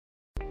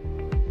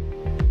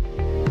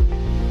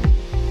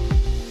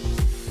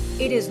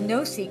It is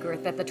no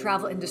secret that the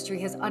travel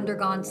industry has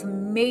undergone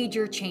some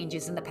major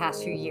changes in the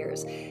past few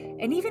years.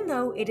 And even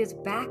though it is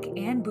back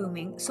and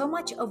booming, so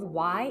much of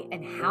why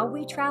and how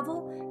we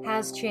travel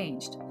has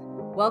changed.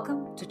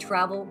 Welcome to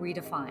Travel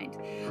Redefined.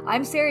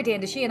 I'm Sarah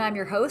Dandashi and I'm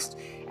your host,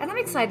 and I'm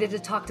excited to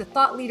talk to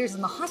thought leaders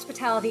in the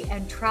hospitality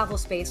and travel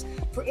space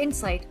for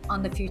insight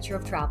on the future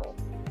of travel.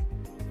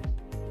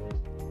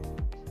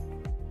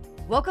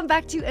 Welcome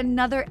back to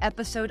another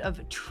episode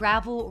of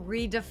Travel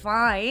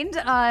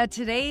Redefined.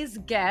 Today's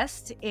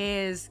guest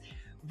is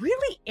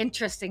really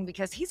interesting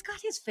because he's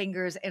got his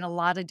fingers in a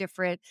lot of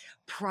different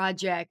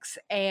projects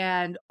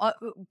and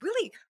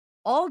really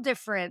all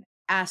different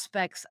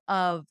aspects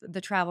of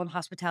the travel and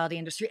hospitality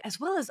industry, as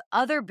well as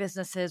other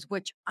businesses,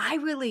 which I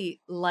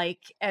really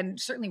like and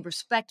certainly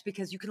respect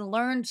because you can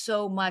learn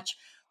so much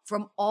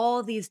from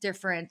all these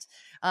different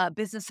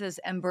businesses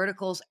and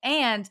verticals,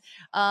 and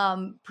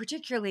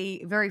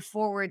particularly very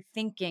forward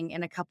thinking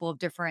in a couple of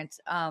different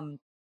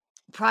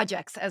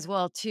projects as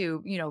well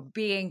too,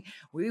 being,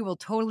 we will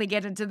totally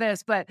get into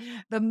this, but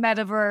the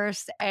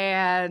metaverse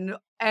and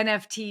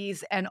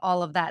NFTs and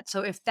all of that.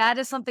 So if that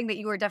is something that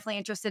you are definitely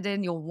interested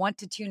in, you'll want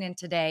to tune in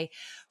today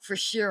for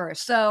sure.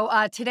 So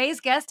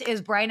today's guest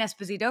is Brian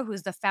Esposito,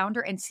 who's the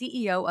founder and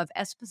CEO of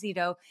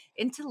Esposito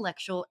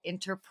Intellectual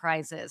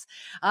Enterprises.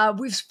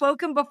 We've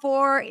spoken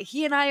before.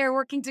 He and I are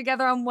working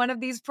together on one of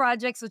these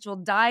projects, which we'll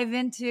dive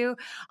into.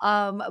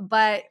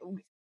 But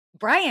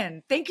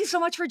Brian, thank you so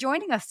much for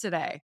joining us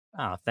today.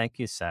 Oh, thank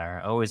you,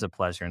 Sarah. Always a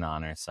pleasure and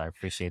honor. So I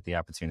appreciate the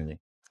opportunity.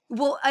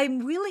 Well,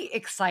 I'm really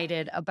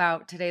excited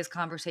about today's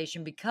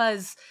conversation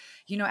because,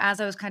 as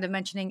I was kind of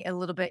mentioning a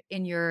little bit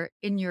in your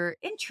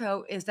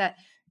intro, is that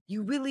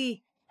you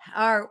really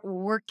are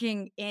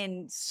working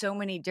in so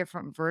many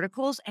different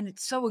verticals, and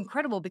it's so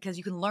incredible because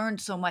you can learn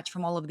so much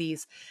from all of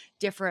these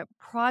different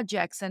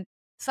projects, and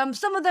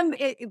some of them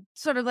it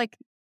sort of like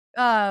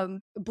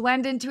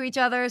blend into each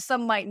other,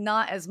 some might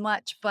not as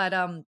much,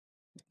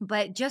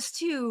 but just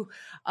to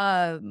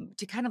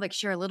kind of like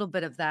share a little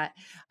bit of that,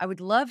 I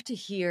would love to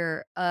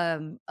hear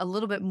a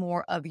little bit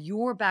more of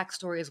your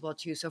backstory as well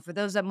too. So for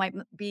those that might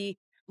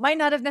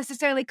not have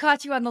necessarily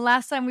caught you on the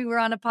last time we were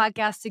on a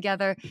podcast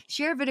together,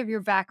 share a bit of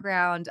your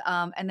background,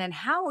 and then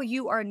how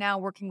you are now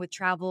working with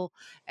travel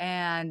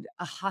and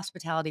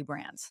hospitality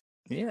brands.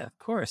 Yeah, of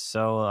course.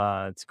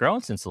 So it's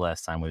grown since the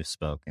last time we've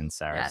spoken,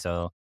 Sarah. Yes.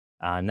 So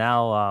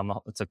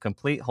now it's a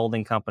complete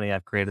holding company.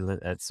 I've created it.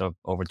 It's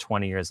over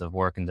 20 years of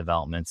work and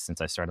development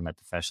since I started my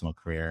professional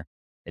career.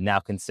 It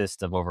now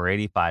consists of over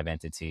 85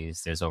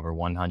 entities. There's over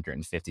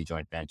 150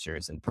 joint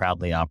ventures and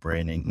proudly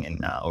operating in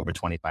over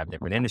 25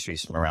 different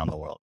industries from around the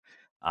world.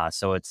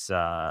 So it's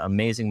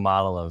amazing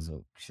model of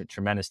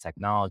tremendous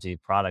technology,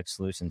 product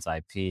solutions,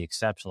 IP,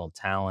 exceptional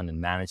talent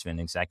and management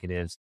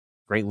executives,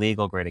 great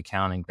legal, great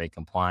accounting, great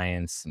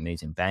compliance,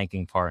 amazing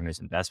banking partners,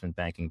 investment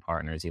banking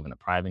partners, even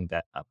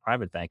a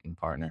private banking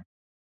partner,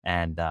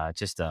 and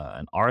just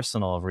an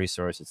arsenal of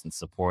resources and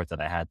support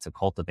that I had to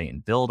cultivate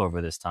and build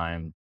over this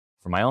time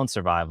for my own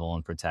survival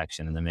and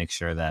protection, and to make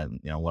sure that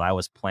what I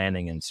was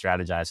planning and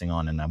strategizing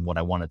on, and what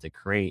I wanted to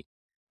create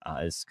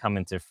is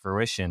coming to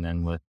fruition,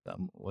 and with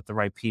the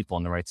right people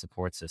and the right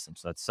support system.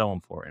 So that's so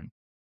important.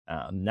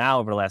 Now,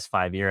 over the last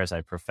 5 years,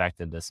 I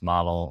perfected this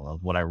model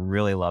of what I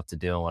really love to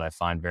do, and what I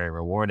find very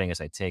rewarding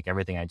is I take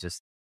everything I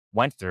just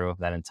went through,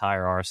 that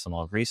entire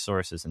arsenal of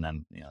resources, and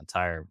then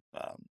entire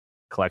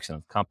collection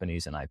of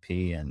companies and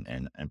IP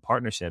and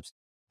partnerships,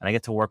 and I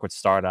get to work with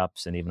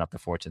startups and even up to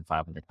Fortune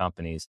 500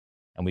 companies,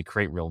 and we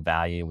create real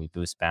value. We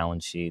boost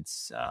balance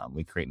sheets.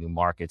 We create new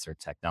markets or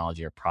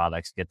technology or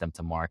products, get them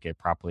to market,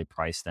 properly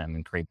price them,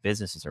 and create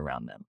businesses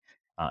around them.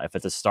 If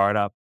it's a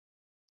startup,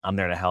 I'm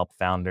there to help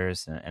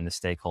founders and the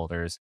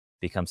stakeholders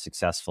become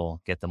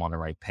successful, get them on the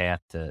right path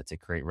to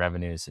create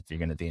revenues. If you're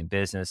going to be in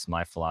business,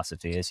 my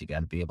philosophy is you got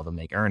to be able to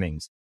make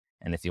earnings.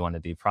 And if you want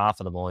to be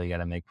profitable, you got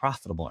to make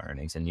profitable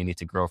earnings, and you need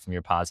to grow from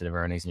your positive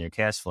earnings and your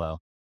cash flow.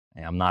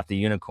 And I'm not the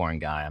unicorn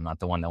guy. I'm not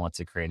the one that wants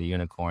to create a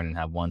unicorn and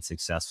have one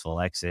successful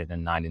exit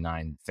and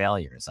 99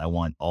 failures. I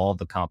want all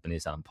the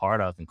companies that I'm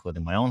part of,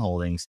 including my own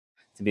holdings,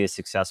 to be as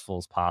successful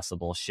as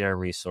possible, share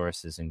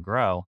resources and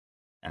grow.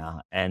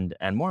 And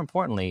more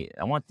importantly,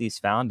 I want these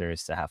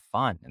founders to have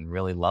fun and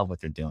really love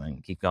what they're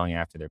doing, keep going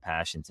after their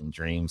passions and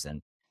dreams,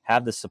 and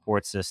have the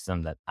support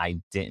system that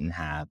I didn't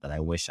have that I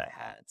wish I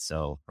had.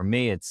 So for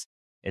me, it's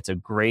a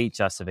great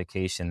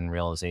justification and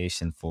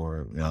realization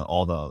for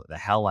all the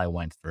hell I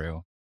went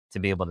through, to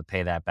be able to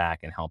pay that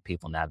back and help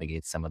people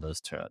navigate some of those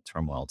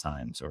turmoil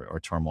times, or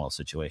turmoil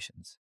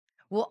situations.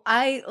 Well,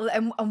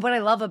 and what I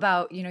love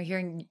about,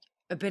 hearing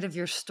a bit of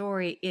your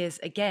story is,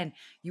 again,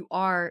 you're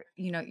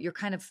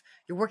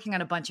working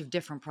on a bunch of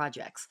different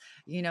projects,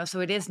 so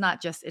it's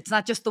not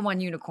just the one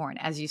unicorn,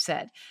 as you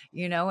said,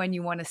 and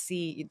you want to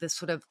see the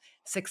sort of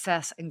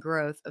success and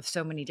growth of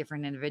so many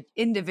different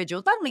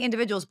individuals, not only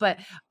individuals, but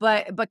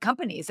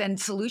companies and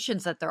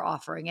solutions that they're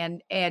offering,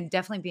 and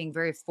definitely being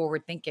very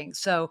forward thinking.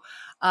 So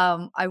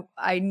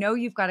I know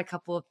you've got a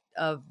couple of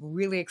of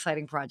really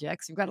exciting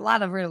projects. You've got a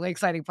lot of really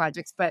exciting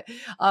projects, but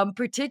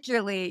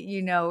particularly,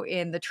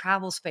 in the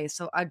travel space.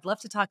 So I'd love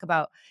to talk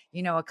about,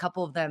 a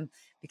couple of them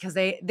because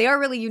they are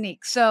really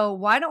unique. So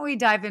why don't we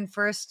dive in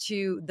first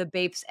to the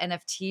Bapes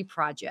NFT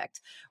project,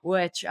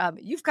 which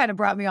you've kind of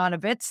brought me on a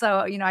bit. So,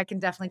 I can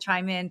definitely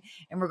chime in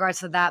regards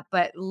to that.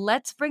 But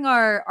let's bring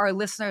our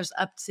listeners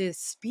up to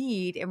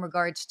speed in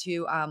regards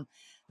to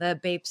the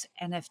Bapes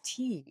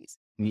NFTs.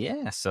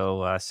 Yeah.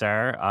 So,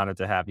 Sarah, honored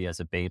to have you as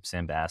a Bapes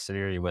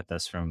ambassador. You're with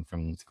us from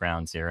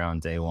ground zero on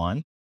day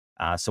one.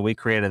 So we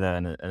created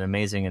an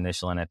amazing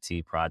initial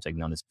NFT project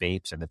known as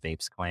Bapes or the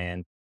Bapes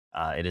Clan.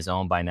 It is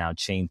owned by now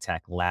Chain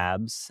Tech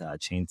Labs.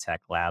 Chain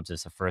Tech Labs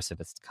is the first of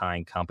its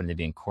kind company to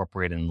be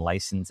incorporated and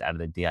licensed out of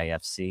the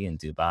DIFC in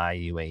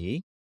Dubai,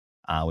 UAE.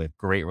 We have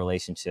great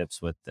relationships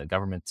with the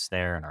governments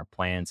there and our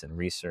plans and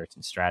research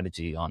and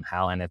strategy on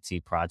how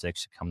NFT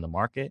projects should come to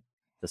market,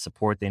 the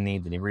support they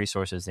need, the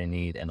resources they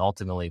need, and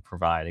ultimately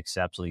provide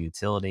exceptional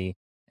utility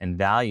and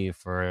value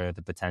for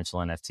the potential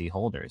NFT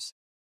holders.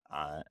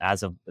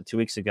 As of 2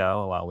 weeks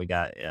ago, we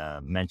got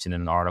mentioned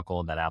in an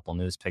article that Apple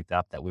News picked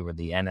up that we were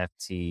the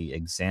NFT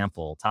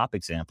top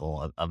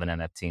example of an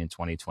NFT in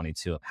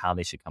 2022 of how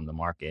they should come to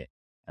market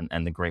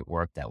and the great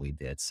work that we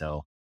did.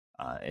 So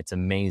it's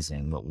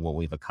amazing what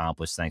we've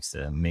accomplished thanks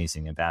to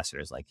amazing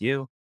ambassadors like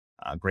you,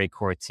 a great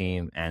core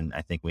team, and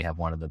I think we have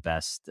one of the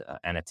best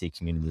NFT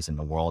communities in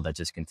the world that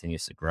just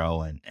continues to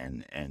grow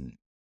and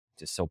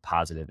just so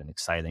positive and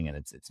exciting, and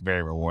it's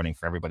very rewarding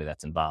for everybody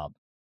that's involved.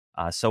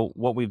 So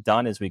what we've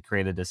done is we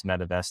created this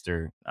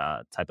Metaverse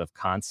type of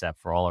concept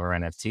for all of our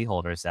NFT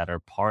holders that are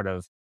part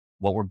of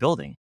what we're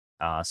building.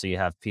 So you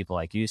have people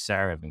like you,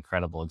 Sarah, of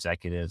incredible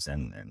executives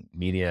and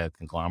media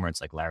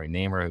conglomerates like Larry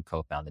Namer, who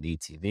co-founded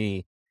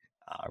ETV,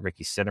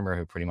 Ricky Sittimer,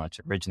 who pretty much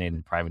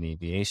originated private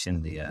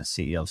aviation, the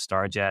CEO of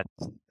Starjet,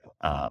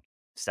 uh,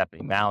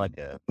 Stephanie Malik,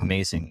 an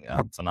amazing,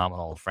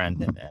 phenomenal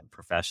friend and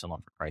professional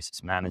for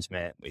crisis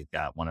management. We've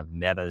got one of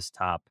Meta's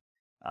top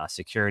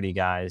security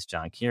guys,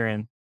 John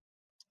Kieran,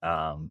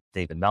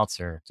 David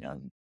Meltzer,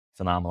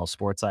 phenomenal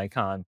sports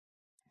icon,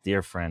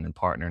 dear friend and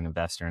partner and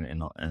investor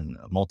in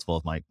multiple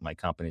of my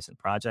companies and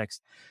projects.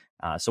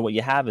 So what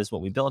you have is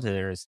what we built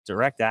here is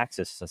direct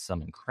access to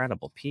some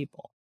incredible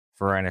people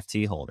for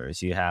NFT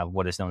holders. You have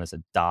what is known as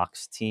a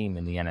docs team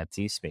in the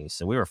NFT space.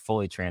 So we were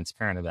fully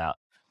transparent about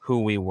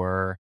who we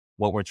were,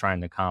 what we're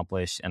trying to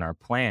accomplish, and our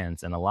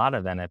plans. And a lot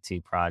of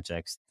NFT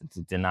projects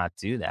did not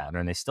do that,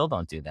 and they still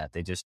don't do that.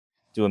 They just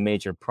do a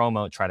major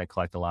promo, try to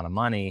collect a lot of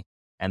money,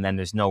 and then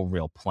there's no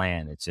real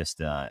plan. It's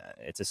just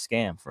it's a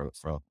scam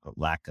for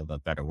lack of a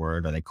better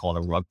word, or they call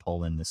it a rug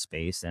pull in the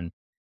space, and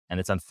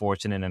it's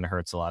unfortunate and it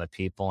hurts a lot of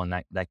people, and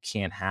that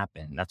can't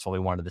happen. That's why we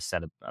wanted to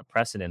set a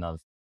precedent of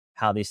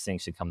how these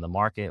things should come to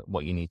market,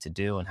 what you need to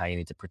do, and how you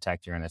need to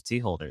protect your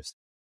NFT holders.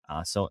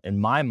 So in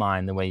my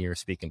mind, the way you were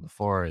speaking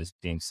before is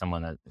being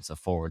someone that is a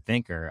forward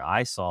thinker.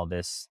 I saw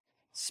this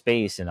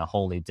space in a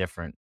wholly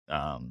different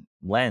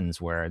lens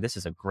where this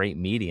is a great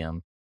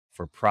medium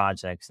for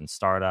projects and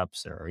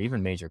startups or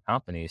even major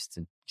companies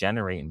to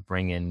generate and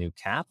bring in new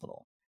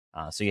capital.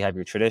 So you have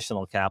your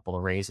traditional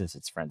capital raises,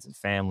 it's friends and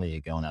family,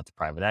 you're going out to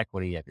private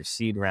equity, you have your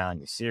seed round,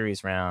 your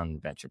series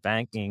round, venture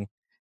banking,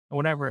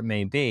 whatever it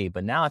may be.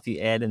 But now if you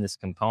add in this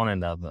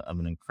component of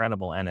an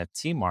incredible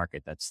NFT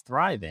market that's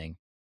thriving,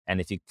 and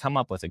if you come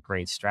up with a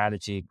great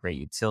strategy, great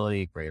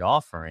utility, great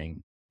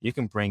offering, you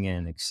can bring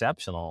in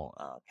exceptional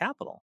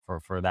capital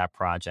for that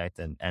project.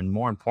 And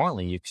more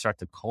importantly, you start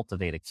to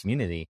cultivate a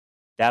community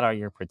that are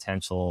your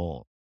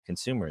potential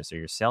consumers or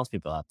your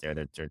salespeople out there.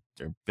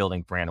 They're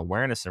building brand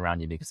awareness around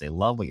you because they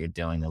love what you're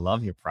doing. They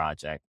love your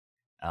project.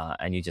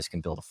 And you just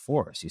can build a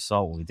force. You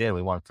saw what we did.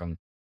 We went from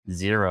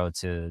zero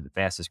to the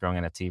fastest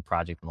growing NFT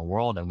project in the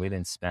world, and we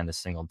didn't spend a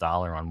single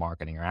dollar on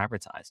marketing or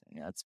advertising.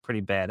 That's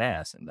pretty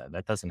badass, and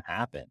that doesn't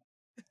happen.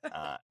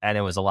 And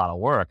it was a lot of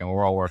work, and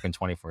we're all working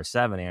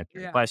 24/7,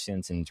 answering Yeah.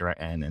 questions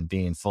and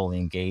being fully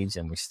engaged,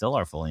 and we still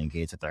are fully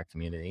engaged with our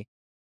community.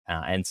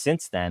 And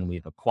since then,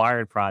 we've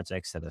acquired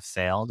projects that have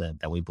failed and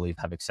that we believe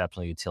have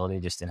exceptional utility,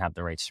 just didn't have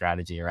the right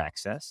strategy or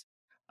access.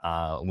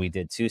 We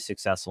did 2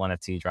 successful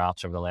NFT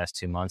drops over the last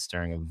 2 months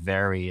during a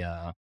very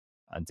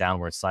a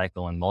downward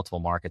cycle in multiple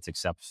markets,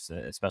 except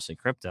especially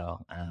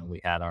crypto.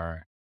 We had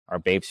our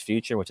Babes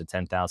Future, which is a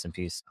 10,000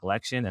 piece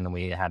collection, and then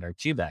we had our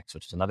Cubex,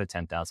 which is another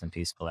 10,000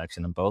 piece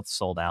collection, and both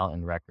sold out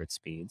in record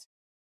speeds.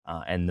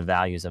 And the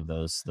values of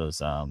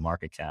those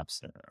market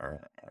caps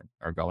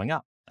are going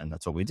up, and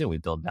that's what we do. We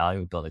build value,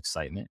 we build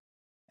excitement,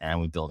 and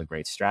we build a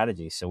great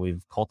strategy. So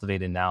we've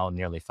cultivated now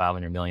nearly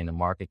 500 million in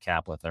market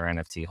cap with our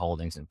NFT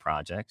holdings and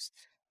projects.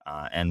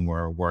 And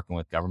we're working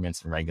with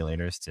governments and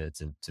regulators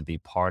to be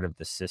part of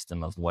the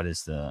system of what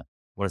does the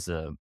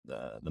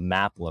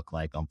map look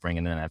like on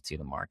bringing an NFT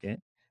to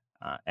market.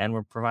 And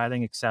we're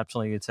providing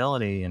exceptional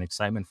utility and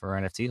excitement for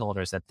our NFT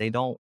holders that they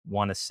don't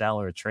want to sell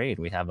or trade.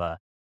 We have a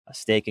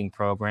staking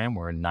program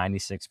where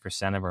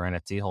 96% of our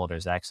NFT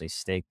holders actually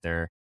stake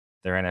their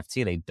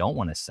NFT. They don't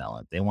want to sell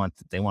it. They want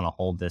to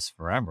hold this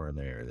forever.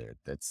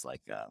 It's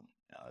like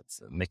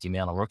it's a Mickey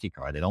Mantle rookie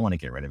card. They don't want to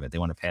get rid of it. They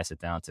want to pass it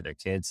down to their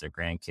kids, their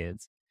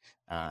grandkids.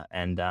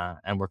 And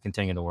we're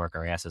continuing to work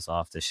our asses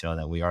off to show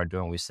that we are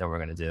doing what we said we're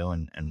going to do.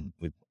 And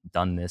we've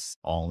done this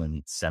all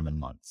in 7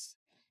 months.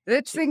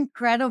 It's It's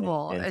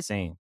incredible.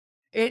 insane.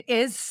 It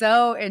is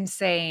so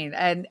insane,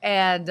 and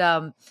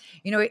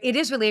you know, it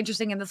is really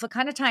interesting, and this will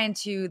kind of tie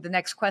into the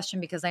next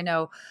question because I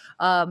know,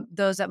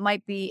 those that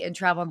might be in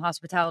travel and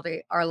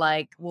hospitality are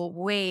like, "Well,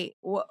 wait,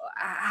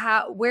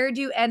 how where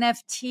do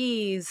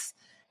NFTs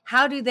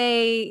how do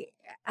they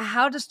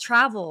how does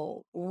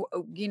travel,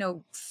 you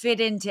know, fit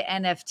into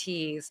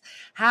NFTs?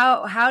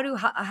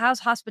 How's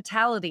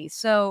hospitality?"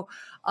 So,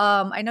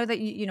 I know that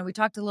you know, we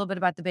talked a little bit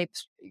about the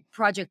Babes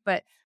project,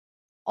 but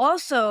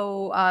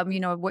also, you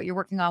know, what you're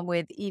working on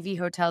with EV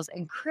hotels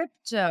and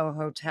crypto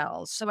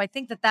hotels. So I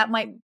think that that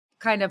might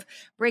kind of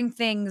bring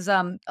things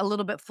a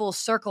little bit full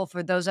circle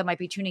for those that might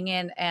be tuning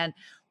in and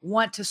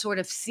want to sort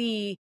of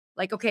see,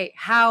 like, okay,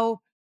 how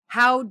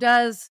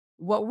does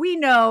what we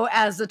know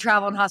as the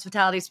travel and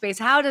hospitality space,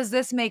 how does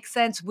this make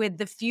sense with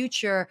the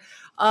future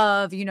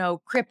of, you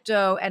know,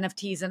 crypto,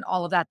 NFTs, and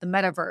all of that, the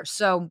metaverse?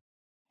 So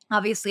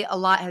obviously, a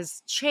lot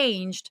has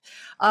changed,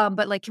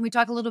 but, like, can we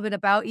talk a little bit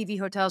about EV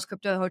hotels,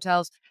 crypto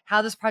hotels,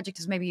 how this project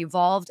has maybe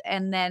evolved?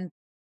 And then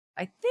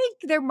I think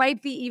there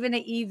might be even a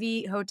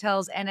EV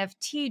hotels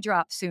NFT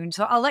drop soon,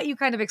 so I'll let you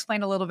kind of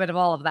explain a little bit of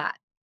all of that.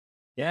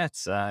 Yeah,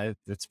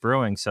 it's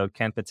brewing. So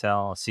Ken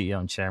Patel, CEO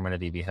and chairman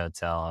of EV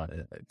Hotel,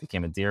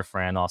 became a dear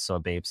friend, also a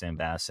Babes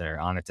ambassador.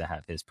 Honored to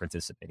have his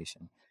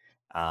participation.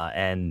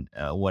 And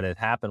what had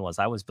happened was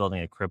I was building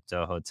a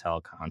crypto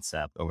hotel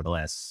concept over the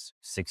last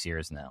 6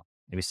 years now,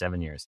 maybe 7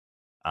 years.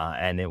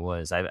 And it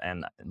was,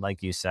 and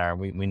like you, Sarah,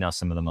 we know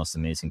some of the most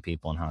amazing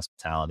people in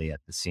hospitality at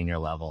the senior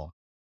level,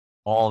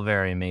 all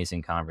very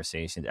amazing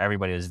conversations.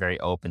 Everybody was very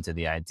open to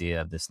the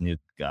idea of this new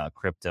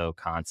crypto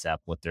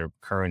concept with their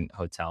current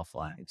hotel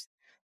flags.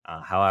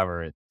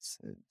 However, it's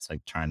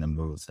like trying to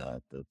move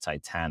the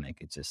Titanic.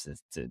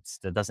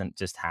 It doesn't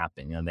just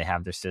happen. You know, they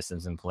have their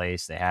systems in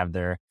place. They have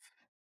their,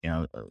 you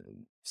know,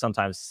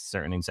 sometimes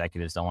certain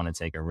executives don't want to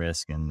take a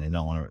risk and they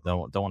don't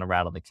want to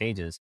rattle the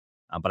cages.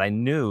 But I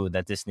knew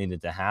that this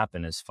needed to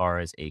happen as far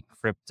as a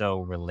crypto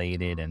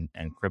related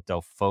and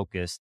crypto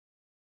focused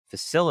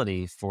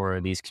facility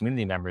for these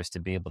community members to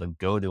be able to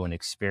go to and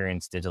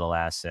experience digital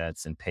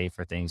assets and pay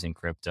for things in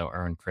crypto,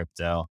 earn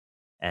crypto,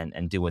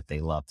 and do what they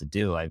love to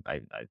do. I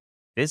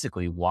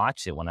physically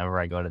watch it whenever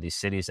I go to these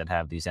cities that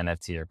have these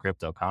NFT or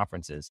crypto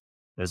conferences.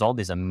 There's all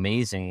these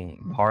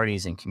amazing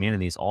parties and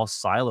communities all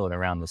siloed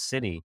around the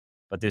city,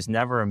 but there's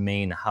never a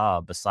main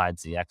hub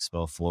besides the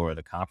expo floor or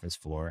the conference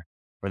floor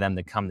for them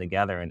to come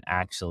together and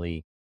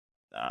actually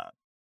uh,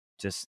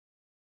 just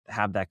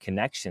have that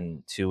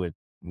connection to it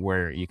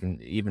where you can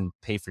even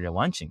pay for your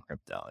lunch in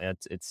crypto.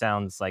 It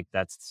sounds like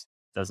that's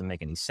doesn't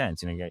make any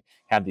sense. You know, you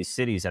have these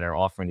cities that are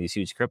offering these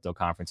huge crypto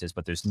conferences,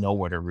 but there's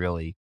nowhere to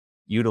really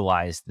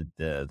utilize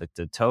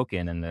the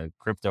token and the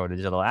crypto or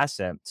digital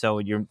asset. So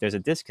there's a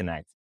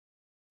disconnect.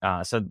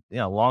 So you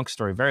know, long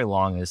story very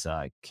long is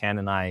Ken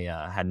and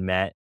I had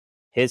met.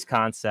 His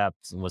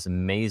concept was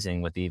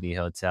amazing with EV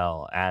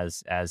Hotel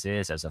as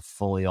a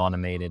fully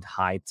automated,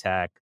 high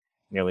tech,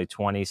 nearly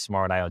 20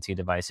 smart IoT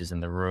devices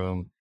in the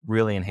room.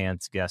 Really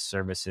enhanced guest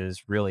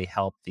services. Really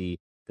help the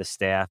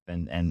staff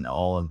and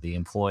all of the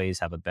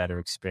employees have a better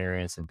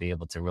experience and be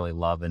able to really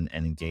love and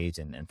engage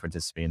and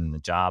participate in the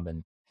job.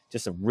 And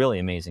just a really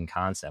amazing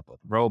concept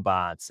with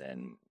robots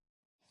and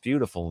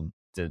beautiful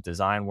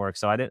design work.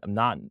 So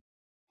I'm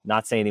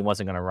not saying he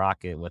wasn't going to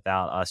rock it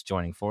without us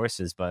joining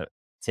forces, but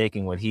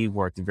taking what he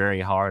worked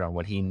very hard on,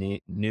 what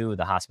he knew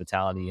the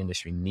hospitality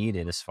industry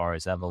needed as far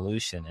as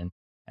evolution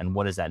and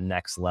what does that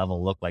next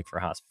level look like for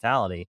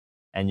hospitality.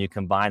 And you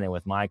combine it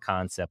with my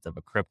concept of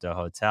a crypto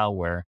hotel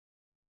where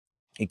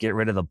you get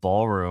rid of the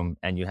ballroom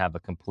and you have a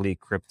complete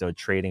crypto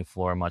trading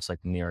floor, much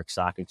like the New York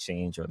Stock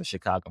Exchange or the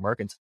Chicago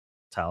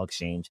Mercantile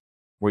Exchange,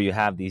 where you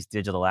have these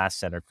digital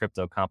asset or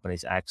crypto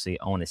companies actually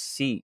own a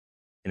seat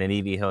in an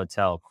EV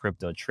hotel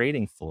crypto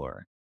trading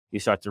floor. You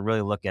start to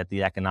really look at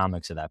the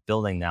economics of that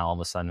building now, all of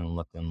a sudden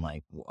looking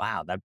like,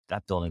 wow,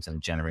 that building's going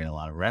to generate a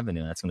lot of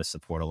revenue. And that's going to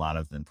support a lot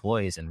of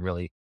employees and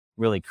really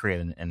create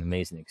an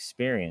amazing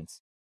experience.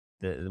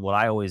 What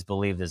I always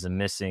believed is a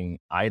missing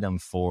item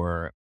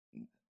for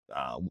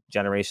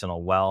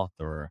generational wealth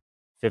or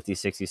 50,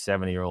 60,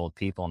 70-year-old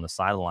people on the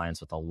sidelines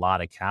with a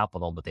lot of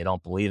capital, but they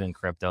don't believe in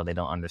crypto. They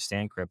don't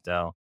understand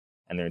crypto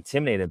and they're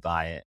intimidated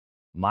by it.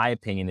 My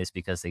opinion is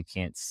because they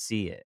can't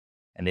see it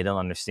and they don't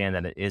understand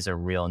that it is a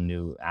real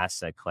new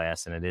asset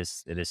class and it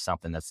is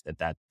something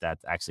that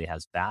actually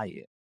has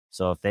value.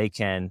 So if they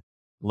can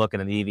look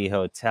at an EV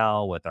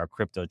hotel with our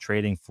crypto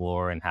trading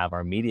floor and have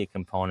our media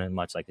component,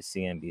 much like a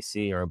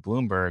CNBC or a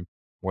Bloomberg,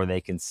 where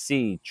they can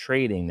see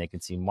trading, they can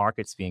see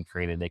markets being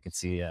created, they can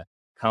see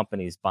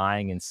companies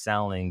buying and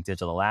selling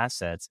digital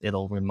assets.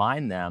 It'll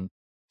remind them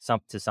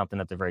something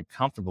that they're very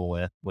comfortable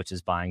with, which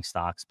is buying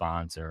stocks,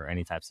 bonds, or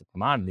any types of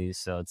commodities.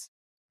 So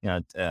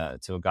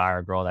to a guy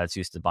or girl that's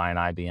used to buying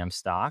IBM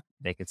stock,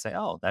 they could say,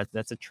 "Oh,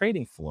 that's a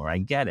trading floor. I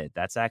get it.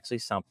 That's actually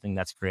something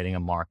that's creating a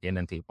market,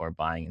 and people are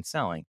buying and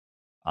selling.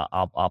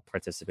 I'll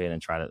participate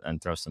and try to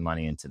and throw some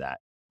money into that."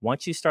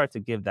 Once you start to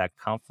give that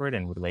comfort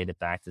and relate it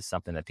back to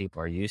something that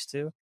people are used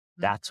to,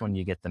 that's Mhm. when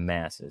you get the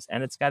masses.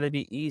 And it's got to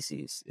be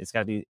easy. It's got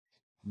to be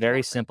very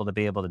Exactly. simple to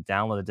be able to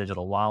download a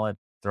digital wallet,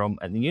 throw,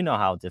 and you know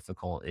how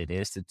difficult it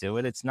is to do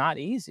it. It's not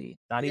easy.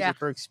 Not easy Yeah.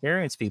 for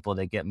experienced people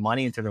to get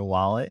money into their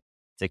wallet,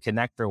 to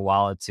connect their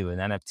wallet to an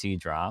NFT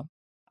drop.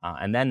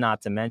 And then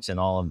not to mention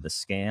all of the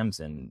scams,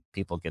 and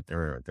people get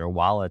their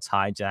wallets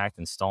hijacked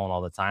and stolen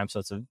all the time. So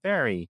it's a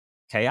very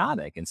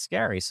chaotic and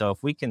scary. So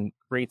if we can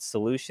create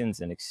solutions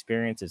and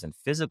experiences and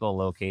physical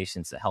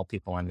locations to help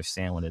people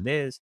understand what it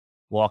is,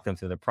 walk them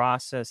through the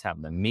process,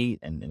 have them meet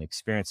and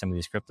experience some of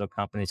these crypto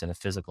companies in a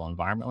physical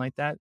environment like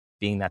that,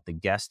 being that the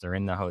guests are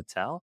in the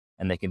hotel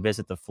and they can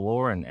visit the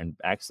floor and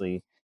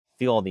actually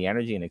feel all the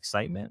energy and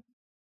excitement.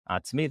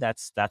 To me,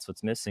 that's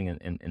what's missing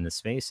in the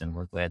space, and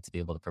we're glad to be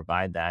able to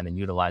provide that and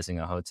utilizing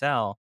a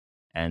hotel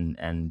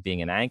and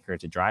being an anchor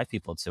to drive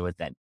people to it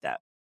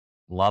that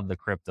love the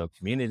crypto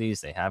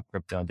communities. They have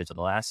crypto and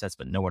digital assets,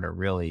 but nowhere to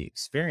really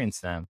experience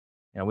them.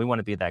 We want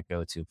to be that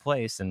go-to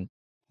place, and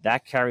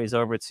that carries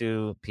over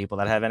to people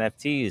that have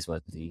NFTs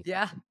with the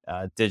Yeah.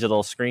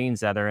 digital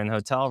screens that are in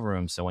hotel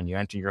rooms. So when you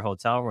enter your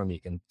hotel room, you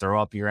can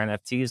throw up your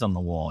NFTs on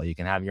the wall. You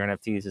can have your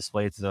NFTs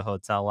displayed to the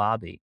hotel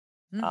lobby.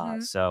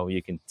 Mhm. So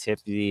you can tip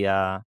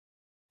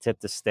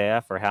the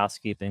staff or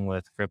housekeeping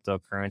with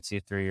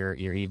cryptocurrency through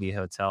your EV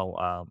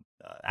Hotel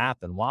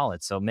app and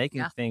wallet. So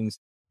making Yeah. things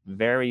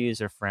very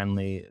user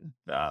friendly,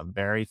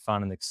 very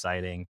fun and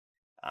exciting,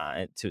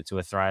 to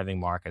a thriving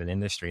market and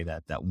industry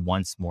that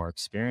wants more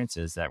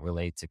experiences that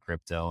relate to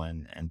crypto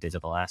and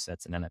digital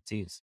assets and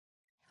NFTs.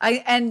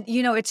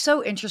 It's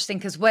so interesting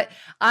because what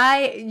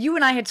I you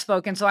and I had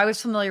spoken, so I was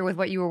familiar with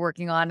what you were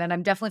working on, and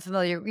I'm definitely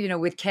familiar,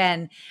 with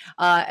Ken,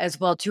 as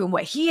well too, and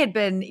what he had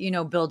been,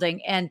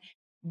 building. And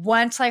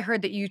once I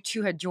heard that you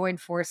 2 had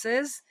joined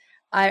forces,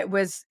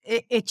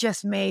 it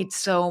just made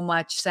so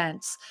much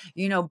sense.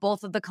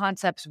 Both of the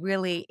concepts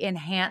really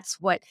enhance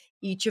what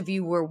each of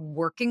you were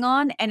working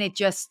on, and it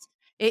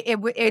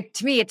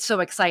to me, it's so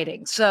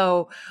exciting.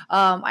 So,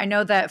 I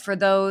know that for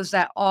those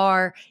that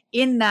are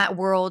in that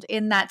world,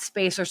 in that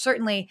space, or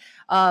certainly,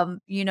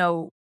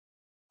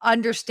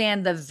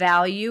 understand the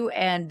value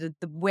and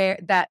the where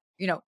that,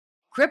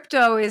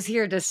 crypto is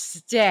here to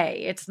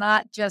stay. It's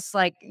not just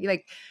like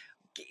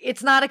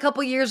it's not a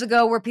couple years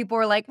ago where people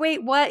were like,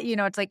 "Wait, what?"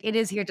 It's like it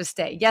is here to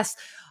stay. Yes,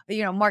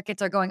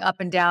 markets are going up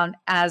and down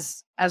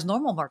as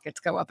normal markets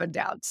go up and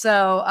down.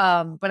 So,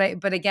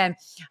 but again,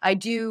 I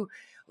do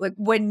like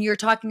when you're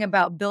talking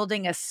about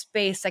building a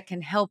space that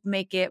can help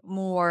make it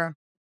more,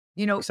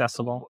 you know,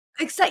 Accessible.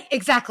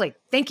 Exactly.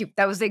 Thank you.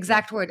 That was the Yeah.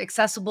 exact word,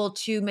 accessible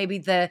to maybe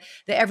the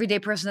everyday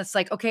person that's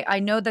like, "Okay, I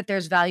know that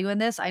there's value in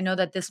this. I know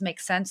that this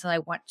makes sense and I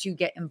want to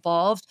get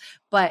involved,"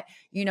 but,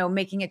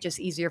 making it just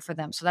easier for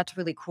them. So that's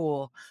really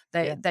cool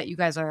Yeah. that you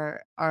guys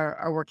are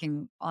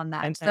working on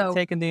that. And So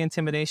taking the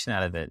intimidation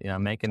out of it,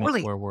 making it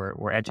totally. where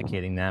we're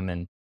educating them,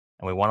 and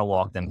we want to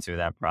walk them through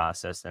that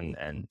process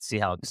and see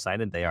how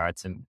excited they are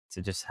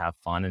to just have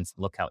fun and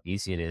look how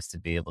easy it is to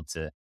be able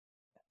to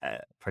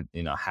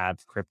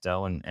have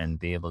crypto and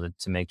be able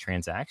to make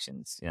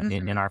transactions, in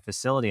Mhm. our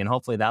facility, and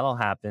hopefully that'll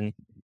happen.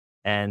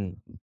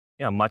 And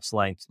much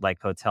like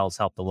hotels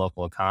help the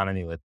local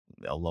economy with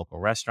local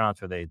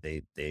restaurants where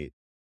they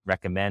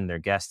recommend their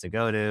guests to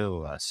go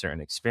to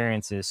certain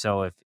experiences.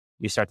 So if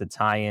you start to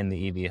tie in the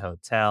EV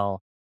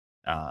hotel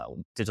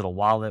digital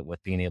wallet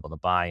with being able to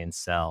buy and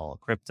sell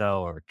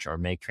crypto or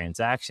make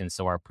transactions,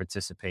 so our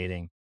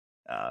participating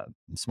uh,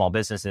 small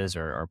businesses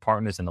or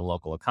partners in the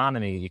local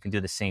economy, you can do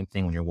the same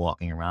thing when you're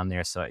walking around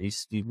there. So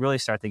you really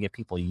start to get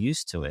people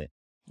used to it.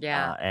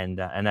 Yeah. And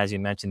as you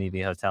mentioned,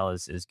 EV Hotel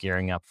is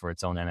gearing up for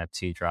its own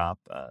NFT drop.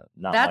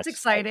 Not That's much,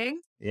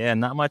 exciting. yeah,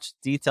 not much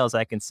details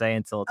I can say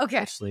until it's Okay.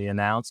 officially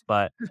announced.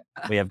 But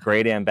we have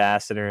great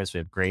ambassadors, we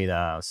have great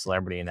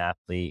celebrity and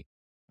athlete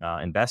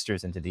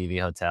investors into the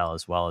EV Hotel,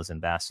 as well as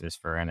ambassadors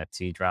for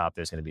NFT drop.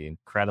 There's going to be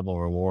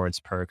incredible rewards,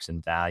 perks,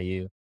 and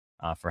value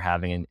for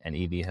having an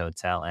EV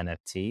Hotel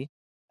NFT.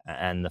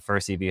 And the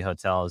first EV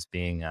Hotel is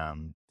being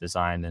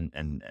designed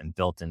and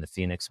built in the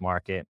Phoenix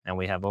market. And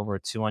we have over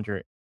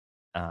 200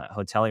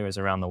 hoteliers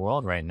around the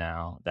world right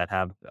now that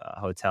have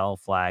hotel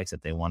flags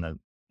that they want to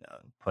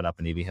put up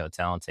an EV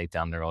hotel and take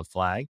down their old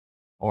flag,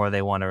 or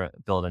they want to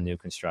build a new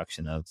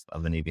construction of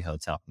an EV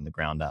hotel from the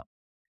ground up.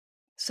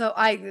 So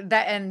I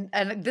that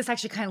and this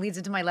actually kind of leads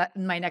into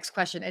my next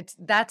question.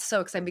 That's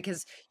so exciting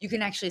because you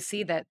can actually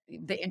see that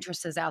the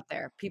interest is out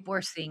there. People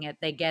are seeing it,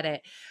 they get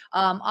it.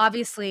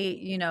 Obviously,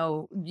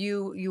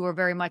 you are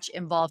very much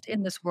involved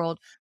in this world,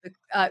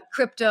 the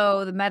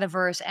crypto, the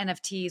metaverse,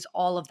 NFTs,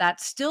 all of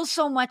that. Still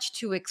so much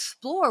to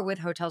explore with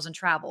hotels and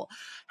travel.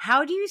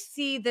 How do you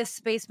see this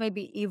space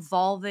maybe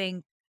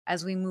evolving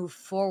as we move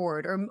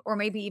forward, or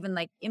maybe even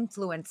like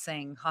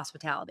influencing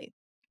hospitality?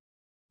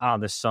 Oh,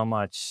 there's so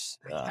much.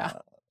 Yeah.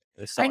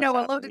 There's so I much know,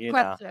 a happening, loaded you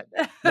know. question.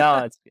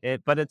 No,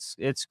 but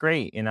it's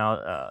great.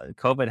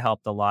 COVID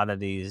helped a lot of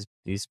these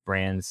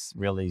brands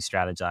really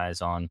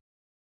strategize on,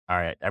 all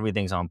right,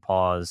 everything's on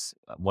pause.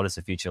 What does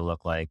the future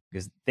look like?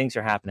 Because things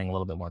are happening a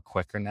little bit more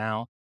quicker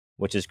now,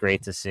 which is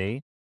great to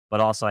see.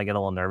 But also, I get a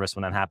little nervous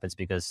when that happens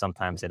because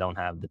sometimes they don't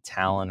have the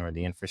talent or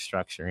the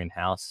infrastructure in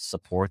house to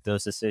support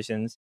those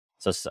decisions.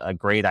 So a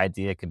great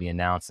idea could be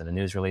announced in a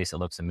news release. It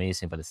looks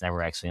amazing, but it's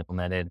never actually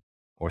implemented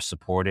or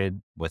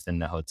supported within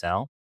the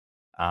hotel.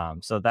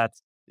 So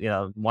that's,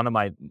 one of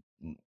my,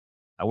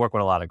 I work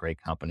with a lot of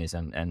great companies,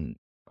 and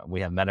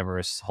we have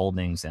Metaverse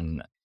holdings,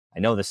 and I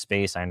know the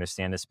space, I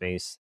understand the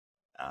space.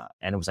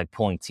 And it was like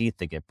pulling teeth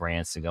to get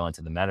brands to go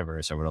into the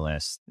metaverse over the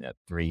last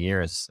 3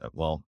 years.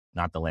 Well,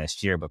 not the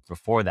last year, but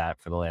before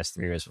that, for the last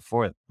 3 years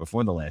before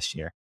the last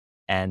year.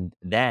 And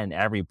then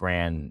every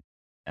brand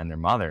and their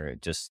mother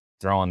just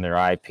throwing their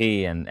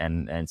IP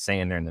and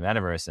saying they're in the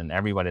metaverse. And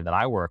everybody that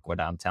I work with,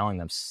 I'm telling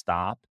them,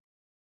 stop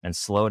and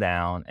slow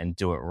down and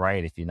do it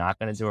right. If you're not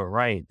going to do it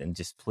right, then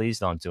just please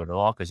don't do it at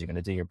all, because you're going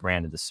to do your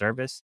brand a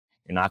disservice.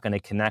 You're not going to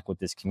connect with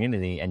this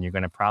community, and you're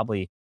going to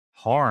probably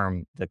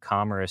harm the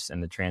commerce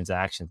and the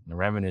transactions and the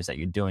revenues that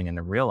you're doing in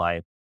the real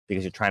life,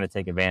 because you're trying to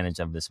take advantage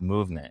of this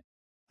movement.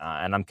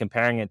 And I'm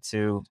comparing it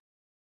to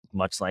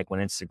much like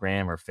when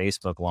Instagram or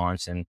Facebook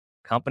launched, and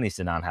companies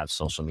did not have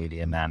social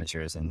media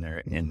managers in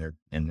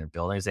their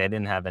buildings. They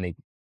didn't have any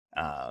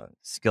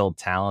skilled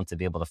talent to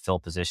be able to fill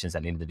positions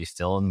that needed to be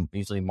filled. And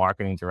usually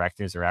marketing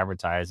directors or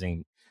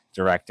advertising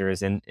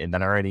directors and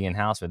that are already in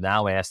house, but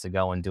now asked to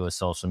go and do a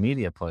social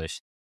media push,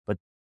 but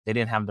they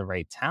didn't have the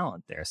right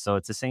talent there. So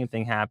it's the same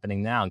thing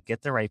happening now.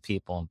 Get the right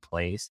people in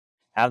place,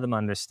 have them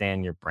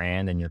understand your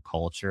brand and your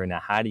culture. Now,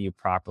 how do you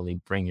properly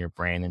bring your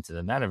brand into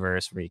the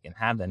metaverse where you can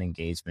have that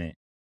engagement,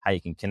 how you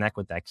can connect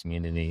with that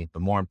community?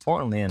 But more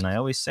importantly, and I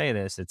always say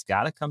this, it's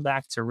got to come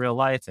back to real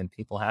life, and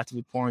people have to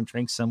be pouring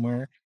drinks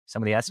somewhere.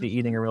 Somebody has to be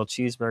eating a Mhm. real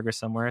cheeseburger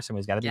somewhere.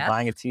 Somebody's got to be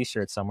buying a Yes,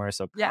 t-shirt somewhere.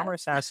 So yes.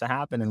 commerce has to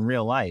happen in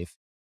real life.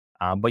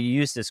 But you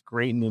use this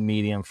great new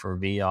medium for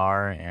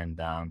VR and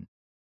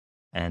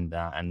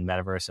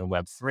metaverse and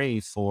Web3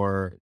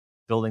 for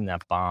building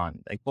that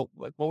bond. Like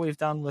what we've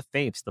done with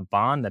vapes, the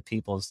bond that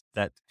people's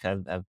that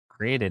have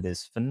created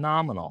is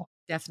phenomenal.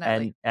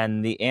 Definitely.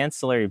 And the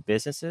ancillary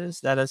businesses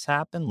that has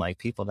happened, like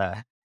people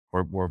that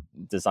were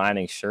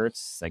designing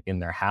shirts like in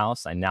their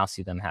house, I now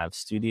see them have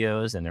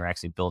studios, and they're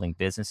actually building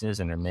businesses,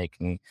 and they're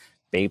making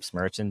vapes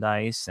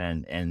merchandise,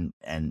 and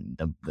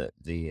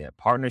the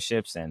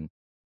partnerships and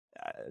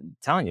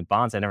telling you,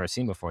 bonds I've never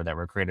seen before that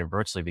were created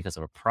virtually because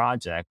of a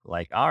project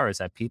like ours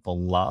that people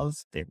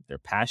love, they're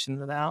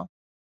passionate about,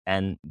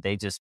 and they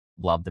just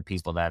love the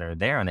people that are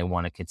there, and they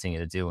want to continue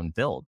to do and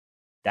build.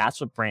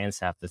 That's what brands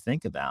have to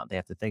think about. They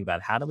have to think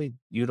about, how do we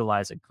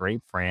utilize a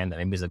great brand that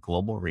maybe is a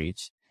global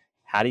reach?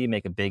 How do you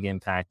make a big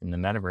impact in the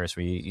metaverse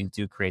where you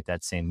do create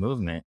that same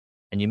movement,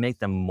 and you make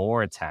them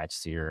more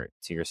attached to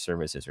your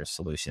services or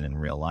solution in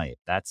real life?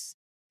 That's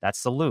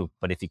the loop.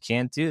 But if you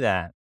can't do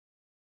that,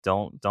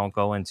 don't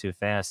go in too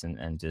fast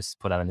and just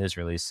put out a news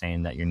release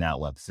saying that you're now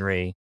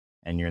Web3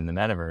 and you're in the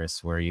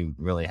metaverse where you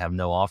really have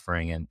no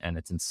offering, and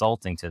it's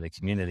insulting to the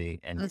community,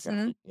 and you're Mhm.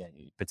 gonna, yeah,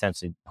 you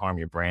potentially harm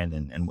your brand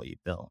and what you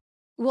built.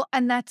 Well,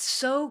 and that's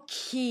so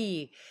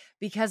key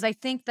because I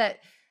think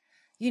that,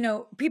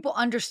 people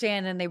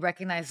understand and they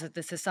recognize that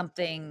this is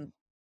something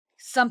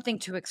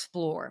to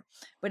explore.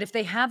 But if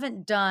they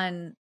haven't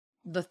done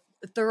the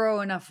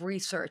thorough enough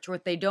research, or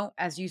if they don't,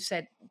 as you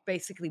said,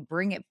 basically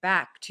bring it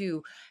back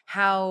to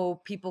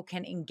how people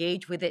can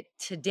engage with it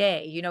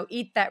today,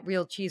 eat that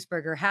real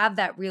cheeseburger, have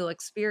that real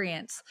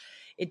experience,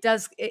 it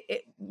does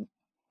it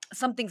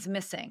something's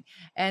missing.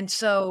 And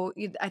so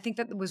I think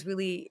that was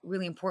really,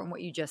 really important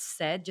what you just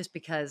said, just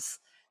because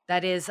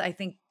that is, I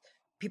think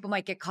people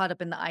might get caught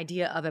up in the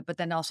idea of it, but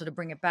then also to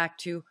bring it back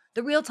to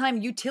the real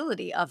time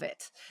utility of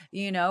it,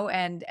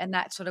 and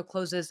that sort of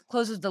closes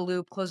the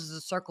loop, closes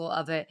the circle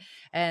of it,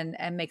 and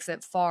makes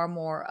it far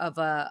more of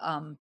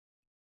a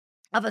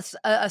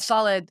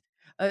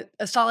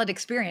solid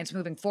experience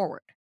moving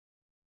forward.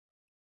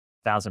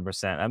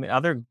 1,000%. I mean,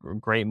 other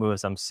great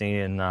moves I'm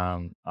seeing.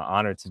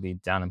 Honored to be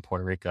down in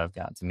Puerto Rico. I've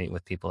got to meet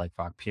with people like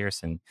Rock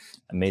Pierce and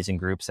amazing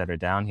groups that are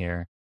down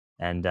here,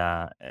 and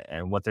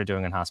what they're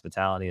doing in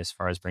hospitality as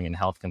far as bringing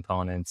health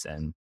components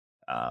and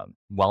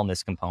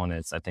wellness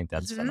components. I think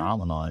that's Mhm.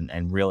 phenomenal,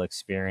 and real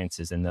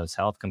experiences in those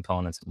health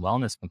components and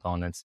wellness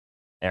components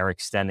are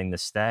extending the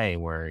stay,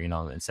 where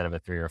instead of a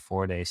 3 or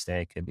 4 day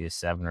stay, it could be a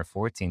 7 or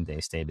 14 day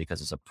stay, because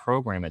there's a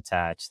program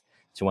attached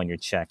to when you're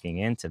checking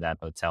into that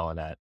hotel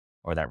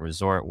or that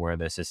resort, where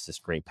there's just this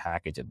great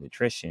package of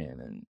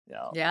nutrition, and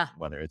Yeah.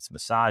 whether it's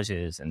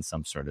massages and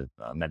some sort of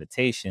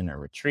meditation or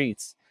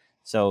retreats.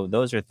 So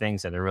those are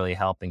things that are really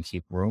helping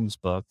keep rooms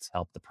booked,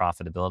 help the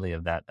profitability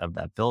of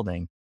that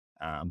building,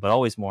 but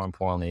always more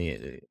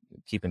importantly,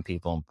 keeping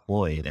people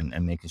employed,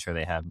 and making sure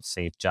they have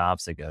safe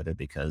jobs to go to,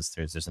 because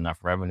there's enough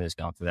revenues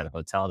going through that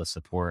hotel to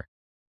support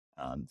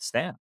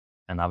staff,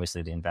 and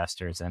obviously the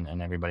investors and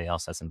everybody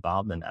else that's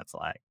involved in that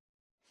flag.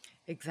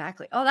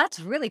 Exactly. Oh, that's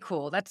really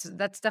cool. That's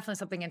definitely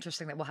something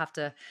interesting that we'll have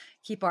to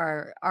keep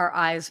our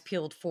eyes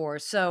peeled for.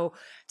 So,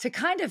 to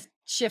kind of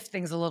shift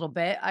things a little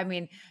bit, I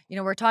mean,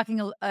 we're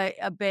talking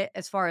a bit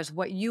as far as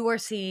what you are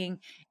seeing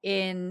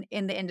in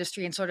the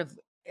industry and sort of,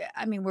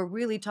 I mean, we're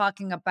really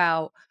talking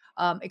about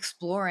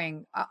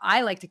exploring.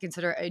 I like to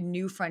consider a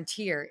new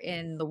frontier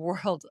in the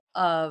world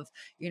of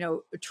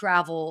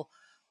travel,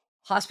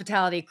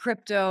 hospitality,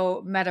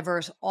 crypto,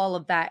 metaverse, all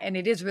of that. And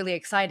it is really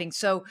exciting.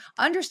 So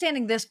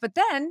understanding this, but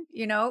then,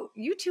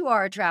 you two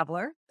are a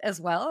traveler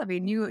as well. I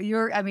mean,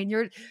 you're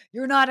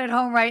not at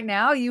home right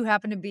now. You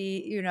happen to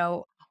be,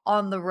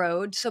 on the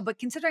road. So, but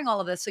considering all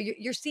of this, so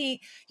you're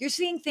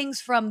seeing things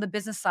from the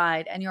business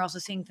side, and you're also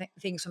seeing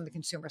things from the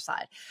consumer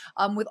side.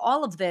 With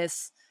all of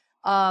this,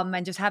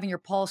 and just having your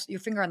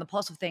finger on the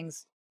pulse of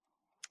things,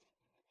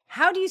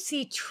 how do you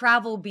see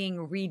travel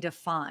being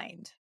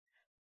redefined?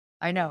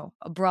 I know,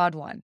 a broad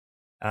one.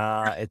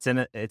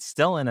 It's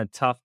still in a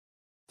tough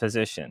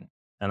position,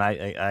 and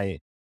I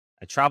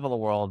travel the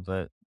world,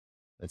 but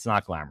it's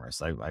not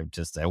glamorous.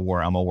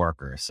 I'm a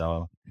worker,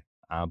 so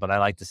but I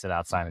like to sit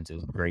outside and do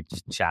great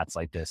chats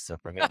like this. So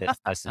for me,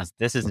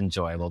 this is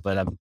enjoyable. But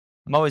I'm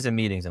always in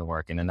meetings and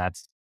working, and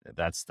that's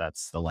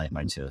the life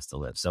I chose to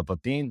live. So,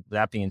 but being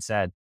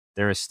said,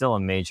 there is still a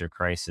major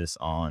crisis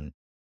on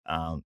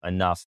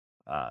enough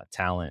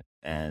talent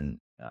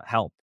and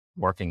help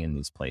working in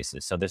these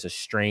places. So there's a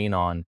strain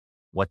on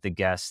what the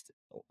guests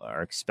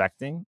are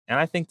expecting, and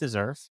I think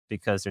deserve,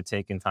 because they're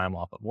taking time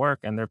off of work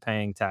and they're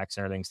paying tax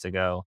earnings to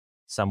go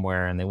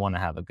somewhere, and they want to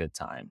have a good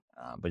time.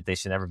 But they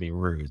should never be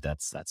rude.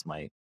 That's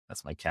my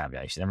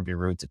caveat. You should never be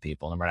rude to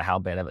people, no matter how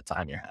bad of a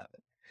time you're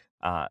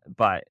having.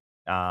 But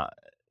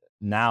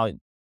now,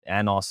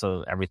 and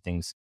also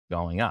everything's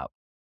going up.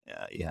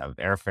 You have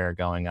airfare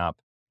going up.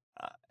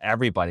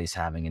 Everybody's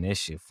having an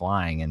issue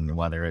flying, and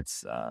whether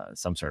it's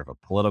some sort of a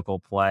political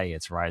play,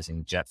 it's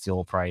rising jet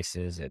fuel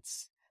prices.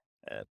 It's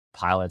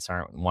pilots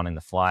aren't wanting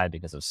to fly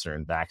because of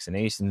certain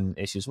vaccination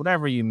issues.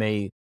 Whatever you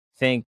may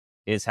think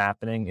is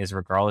happening is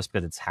regardless,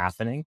 because it's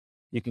happening.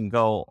 You can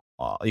go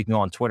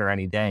on Twitter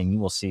any day and you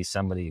will see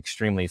somebody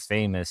extremely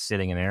famous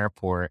sitting in an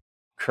airport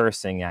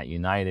cursing at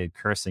United,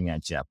 cursing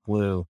at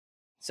JetBlue.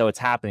 So it's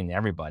happening to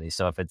everybody.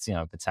 So if it's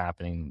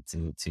happening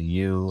to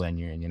you, and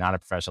you're not a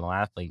professional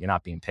athlete, you're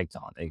not being picked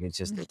on.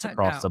 It's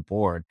across No. the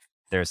board.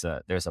 There's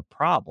a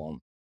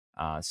problem.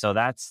 So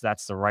that's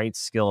the right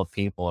skill of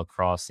people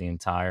across the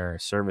entire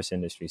service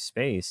industry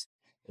space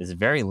is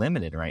very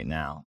limited right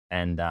now.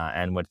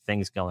 And with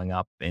things going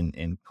up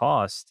in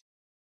cost,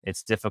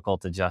 it's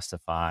difficult to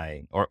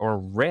justify or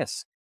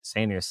risk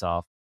saying to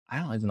yourself, I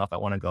don't even know if I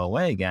want to go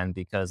away again,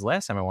 because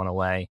last time I went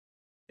away,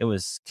 it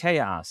was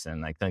chaos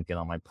and I couldn't get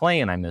on my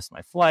plane. I missed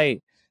my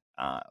flight.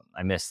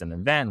 I missed an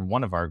event.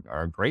 One of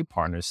our great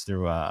partners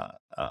threw a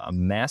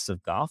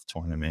massive golf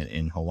tournament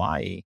in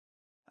Hawaii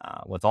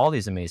with all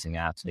these amazing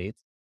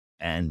athletes,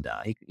 and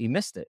he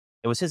missed it.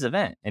 It was his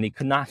event, and he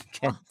could not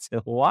get Oh to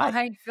Hawaii.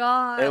 my It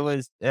gosh.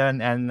 was,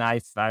 and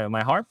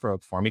my heart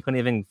broke for him. He couldn't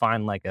even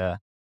find like a,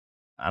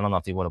 I don't know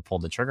if he would have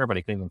pulled the trigger, but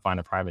he couldn't even find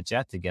a private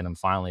jet to get him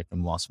finally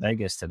from Las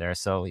Vegas to there.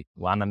 So he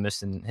wound up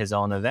missing his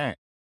own event.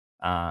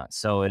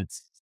 So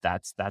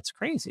that's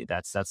crazy.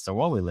 That's the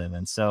world we live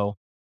in. So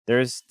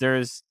there's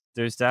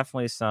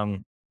definitely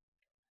some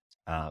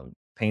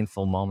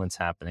painful moments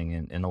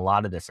happening in a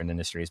lot of different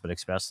industries, but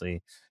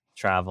especially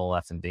travel,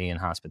 F&B,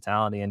 and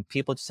hospitality. And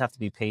people just have to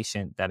be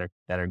patient that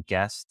are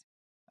guests,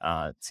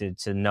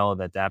 to know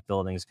that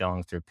building is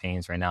going through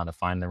pains right now to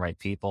find the right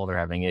people. They're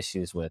having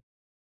issues with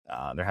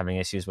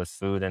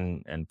food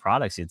and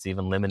products. It's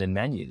even limited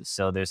menus.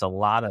 So there's a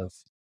lot of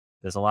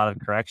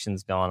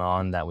corrections going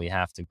on that we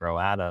have to grow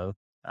out of.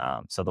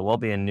 So there will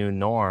be a new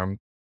norm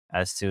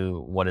as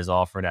to what is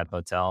offered at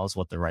hotels,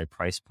 what the right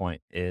price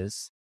point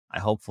is. I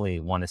hopefully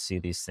want to see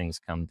these things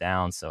come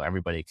down so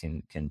everybody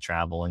can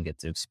travel and get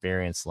to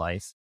experience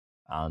life,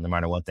 no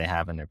matter what they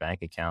have in their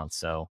bank account.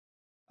 So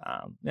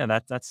yeah,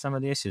 that's some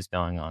of the issues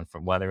going on,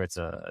 from whether it's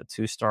a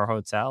two-star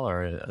hotel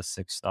or a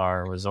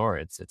six-star resort.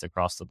 It's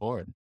across the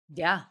board.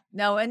 Yeah.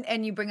 No,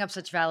 and you bring up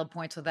such valid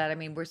points with that. I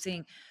mean, we're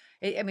seeing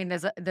I mean,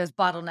 there's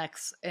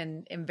bottlenecks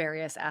in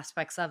various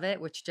aspects of it,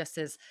 which just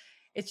is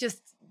it's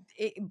just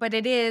but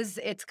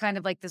it's kind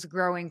of like this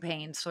growing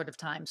pain sort of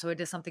time. So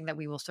it is something that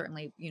we will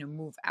certainly,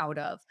 move out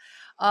of.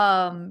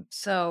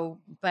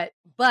 But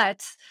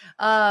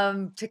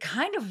to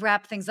kind of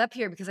wrap things up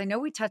here, because I know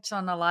we touched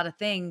on a lot of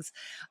things,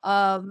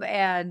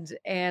 and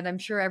I'm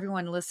sure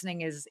everyone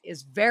listening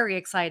is very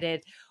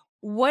excited.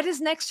 What is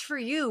next for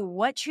you?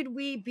 What should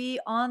we be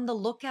on the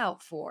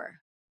lookout for?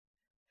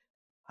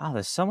 Oh,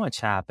 there's so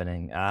much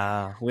happening.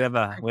 We have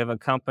a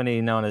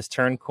company known as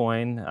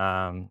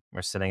Turncoin.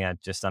 We're sitting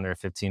at just under a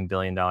 $15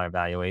 billion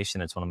valuation.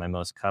 It's one of my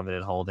most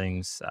coveted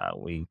holdings.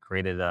 We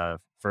created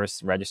a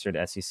first registered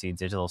SEC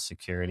digital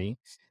security,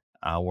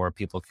 where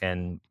people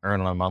can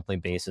earn on a monthly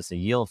basis a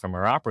yield from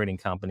our operating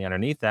company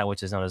underneath that,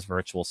 which is known as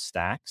virtual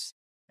stacks,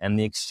 and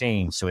the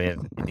exchange. So we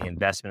have the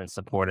investment and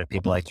support of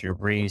people like Drew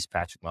Brees,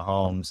 Patrick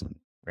Mahomes,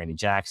 Randy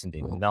Jackson,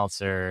 David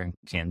Meltzer,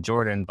 Cam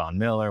Jordan, Von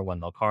Miller,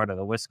 Wendell Carter,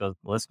 the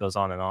list goes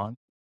on and on.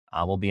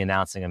 We'll be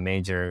announcing a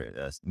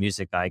major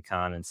music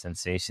icon and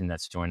sensation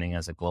that's joining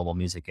as a global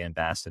music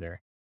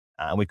ambassador.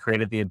 We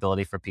created the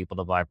ability for people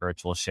to buy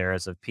virtual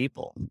shares of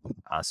people.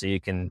 So you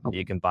can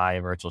buy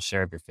a virtual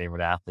share of your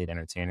favorite athlete,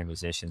 entertainer,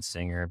 musician,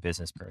 singer,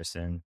 business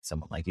person,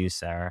 someone like you,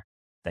 Sarah,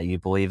 that you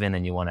believe in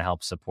and you want to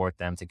help support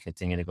them to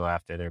continue to go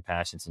after their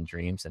passions and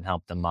dreams and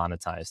help them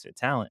monetize their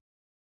talent.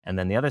 And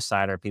then the other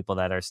side are people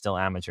that are still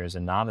amateurs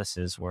and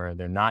novices where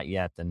they're not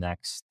yet the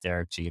next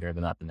Derek Jeter,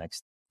 they're not the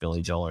next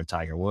Billy Joel or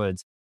Tiger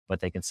Woods, but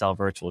they can sell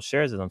virtual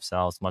shares of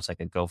themselves, much like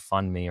a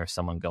GoFundMe or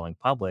someone going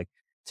public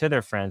to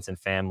their friends and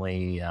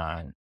family,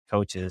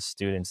 coaches,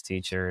 students,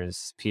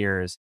 teachers,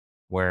 peers,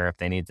 where if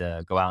they need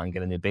to go out and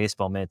get a new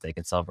baseball mitt, they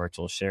can sell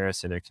virtual shares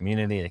to their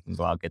community. They can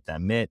go out, get that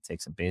mitt,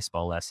 take some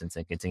baseball lessons,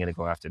 and continue to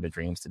go after their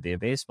dreams to be a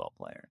baseball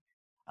player.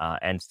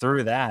 And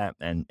through that,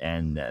 and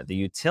the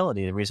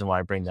utility, the reason why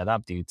I bring that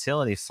up, the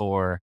utility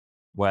for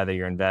whether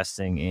you're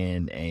investing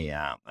in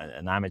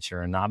an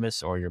amateur or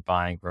novice, or you're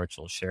buying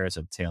virtual shares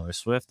of Taylor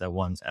Swift at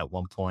one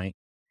point,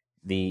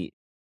 the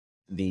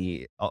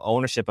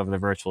ownership of the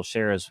virtual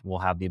shares will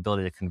have the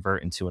ability to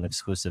convert into an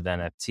exclusive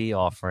NFT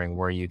offering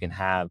where you can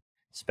have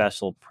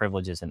special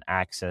privileges and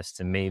access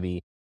to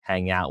maybe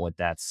hang out with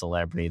that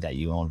celebrity that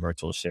you own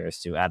virtual shares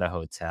to at a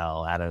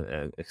hotel, at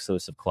a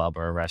exclusive club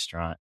or a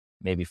restaurant,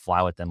 maybe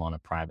fly with them on a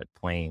private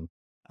plane.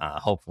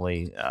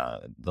 Hopefully,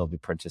 they'll be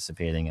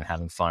participating and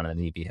having fun at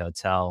an EB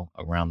hotel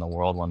around the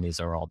world when these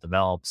are all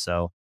developed.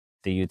 So,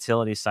 the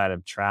utility side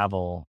of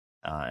travel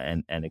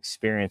and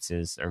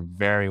experiences are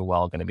very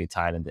well going to be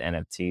tied into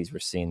NFTs. We're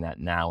seeing that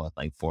now with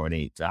like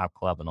 48 Drop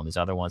Club and all these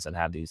other ones that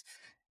have these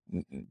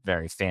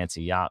very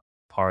fancy yacht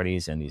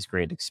parties and these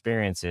great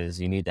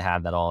experiences. You need to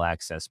have that all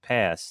access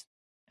pass.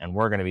 And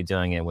we're going to be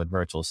doing it with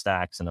virtual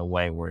stacks in a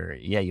way where,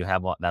 yeah, you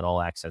have that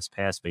all access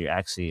pass, but you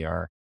actually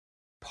are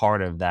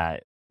part of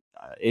that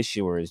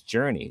issuer's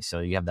journey. So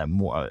you have that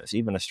more,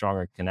 even a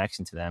stronger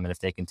connection to them. And if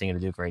they continue to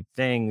do great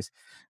things,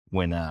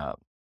 win a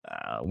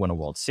win a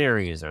World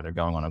Series, or they're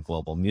going on a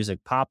global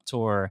music pop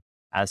tour,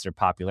 as their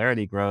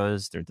popularity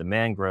grows, their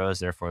demand grows.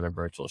 Therefore, their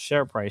virtual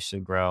share price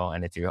should grow.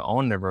 And if you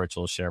own their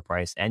virtual share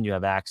price and you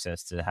have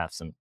access to have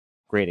some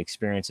great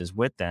experiences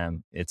with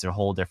them, it's a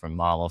whole different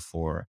model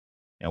for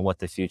what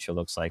the future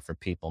looks like for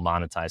people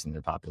monetizing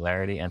their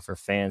popularity and for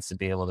fans to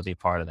be able to be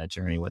part of that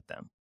journey with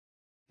them.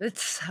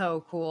 It's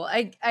so cool.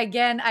 I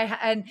again, I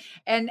ha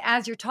and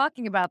as you're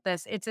talking about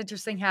this, it's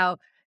interesting how,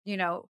 you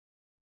know,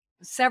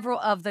 several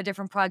of the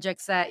different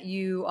projects that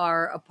you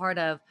are a part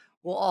of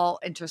will all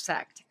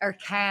intersect or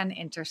can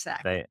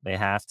intersect. They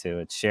have to.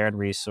 It's shared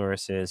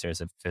resources.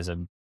 There's a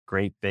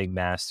great big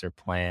master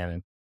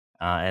plan,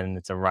 and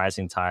it's a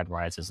rising tide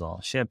rises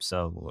all ships.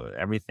 So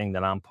everything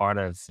that I'm part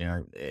of,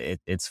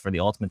 it's for the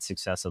ultimate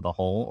success of the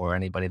whole or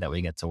anybody that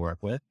we get to work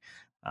with.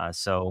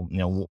 So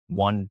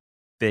one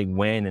big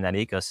win in that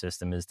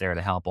ecosystem is there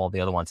to help all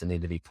the other ones that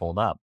need to be pulled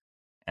up.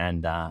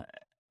 And I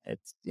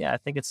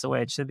think it's the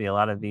way it should be. A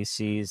lot of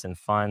VCs and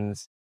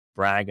funds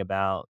brag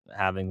about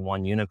having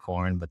one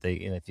unicorn, but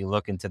if you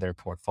look into their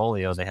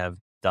portfolio, they have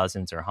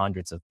dozens or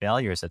hundreds of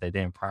failures that they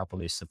didn't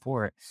properly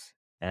support.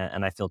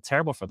 And I feel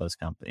terrible for those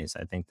companies.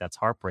 I think that's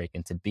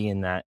heartbreaking to be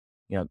in that,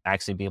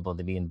 actually be able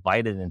to be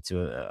invited into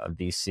a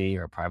VC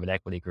or a private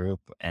equity group,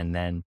 and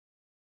then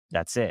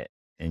that's it.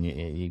 And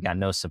you got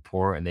no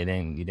support, and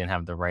you didn't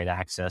have the right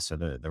access or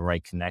the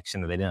right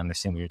connection, or they didn't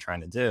understand what you're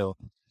trying to do,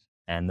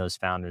 and those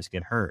founders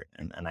get hurt.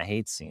 And I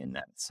hate seeing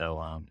that.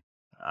 So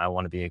I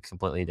want to be a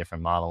completely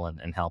different model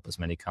and help as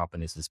many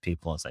companies as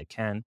people as I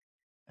can.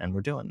 And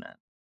we're doing that.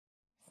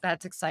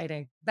 That's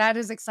exciting. That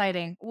is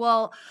exciting.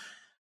 Well,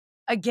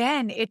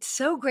 again, it's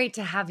so great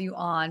to have you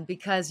on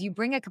because you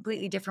bring a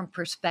completely different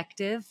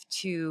perspective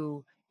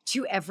to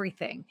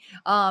everything.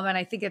 And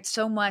I think it's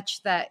so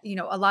much that,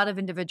 a lot of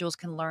individuals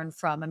can learn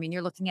from. I mean,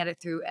 you're looking at it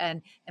through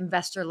an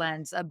investor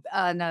lens,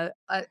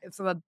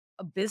 from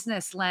a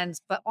business lens,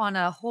 but on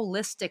a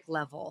holistic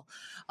level.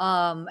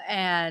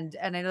 And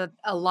I know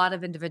a lot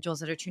of individuals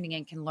that are tuning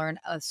in can learn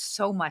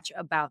so much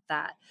about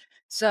that.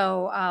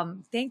 So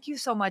thank you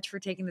so much for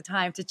taking the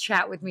time to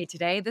chat with me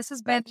today. This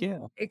has been Thank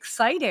you.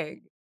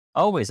 exciting.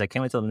 Always. I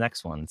can't wait till the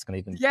next one. It's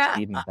going to even Yeah,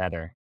 be even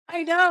better.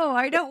 I know,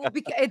 I know. Well,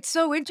 it's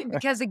so interesting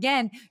because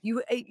again,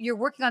 you're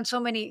working on so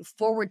many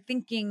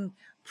forward-thinking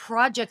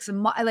projects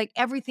and like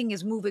everything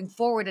is moving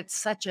forward at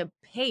such a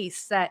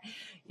pace that,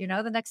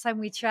 the next time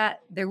we chat,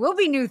 there will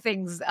be new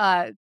things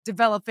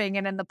developing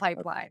and in the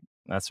pipeline.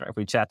 That's right. If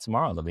we chat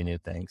tomorrow, there'll be new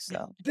things.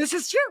 So This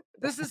is true.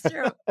 This is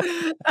true.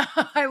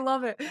 I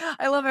love it.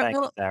 I love it. thank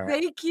you, Well, Sarah.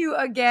 thank you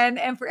again.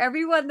 And for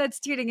everyone that's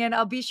tuning in,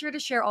 I'll be sure to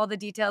share all the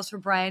details for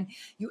Brian.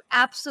 You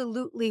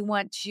absolutely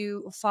want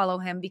to follow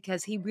him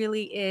because he's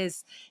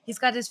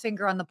got his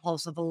finger on the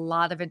pulse of a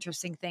lot of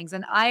interesting things.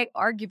 And I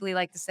arguably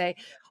like to say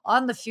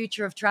on the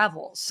future of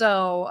travel.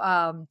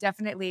 So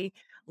definitely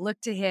look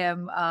to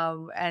him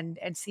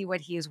and see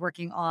what he is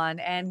working on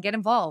and get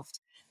involved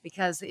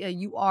because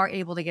you are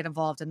able to get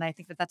involved. And I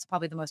think that that's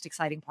probably the most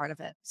exciting part of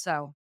it.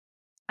 So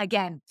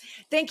Again,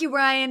 thank you,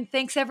 Brian.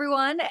 Thanks,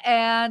 everyone.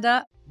 And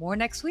more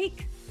next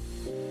week.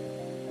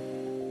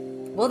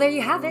 Well, there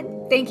you have it.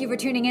 Thank you for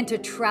tuning in to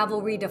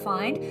Travel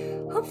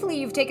Redefined. Hopefully,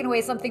 you've taken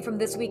away something from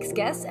this week's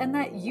guest and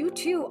that you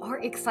too are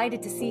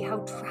excited to see how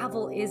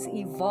travel is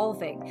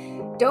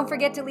evolving. Don't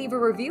forget to leave a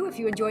review if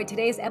you enjoyed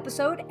today's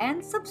episode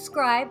and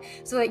subscribe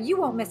so that you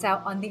won't miss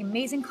out on the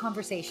amazing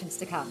conversations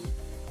to come.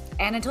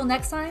 And until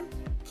next time,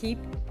 keep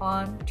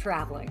on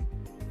traveling.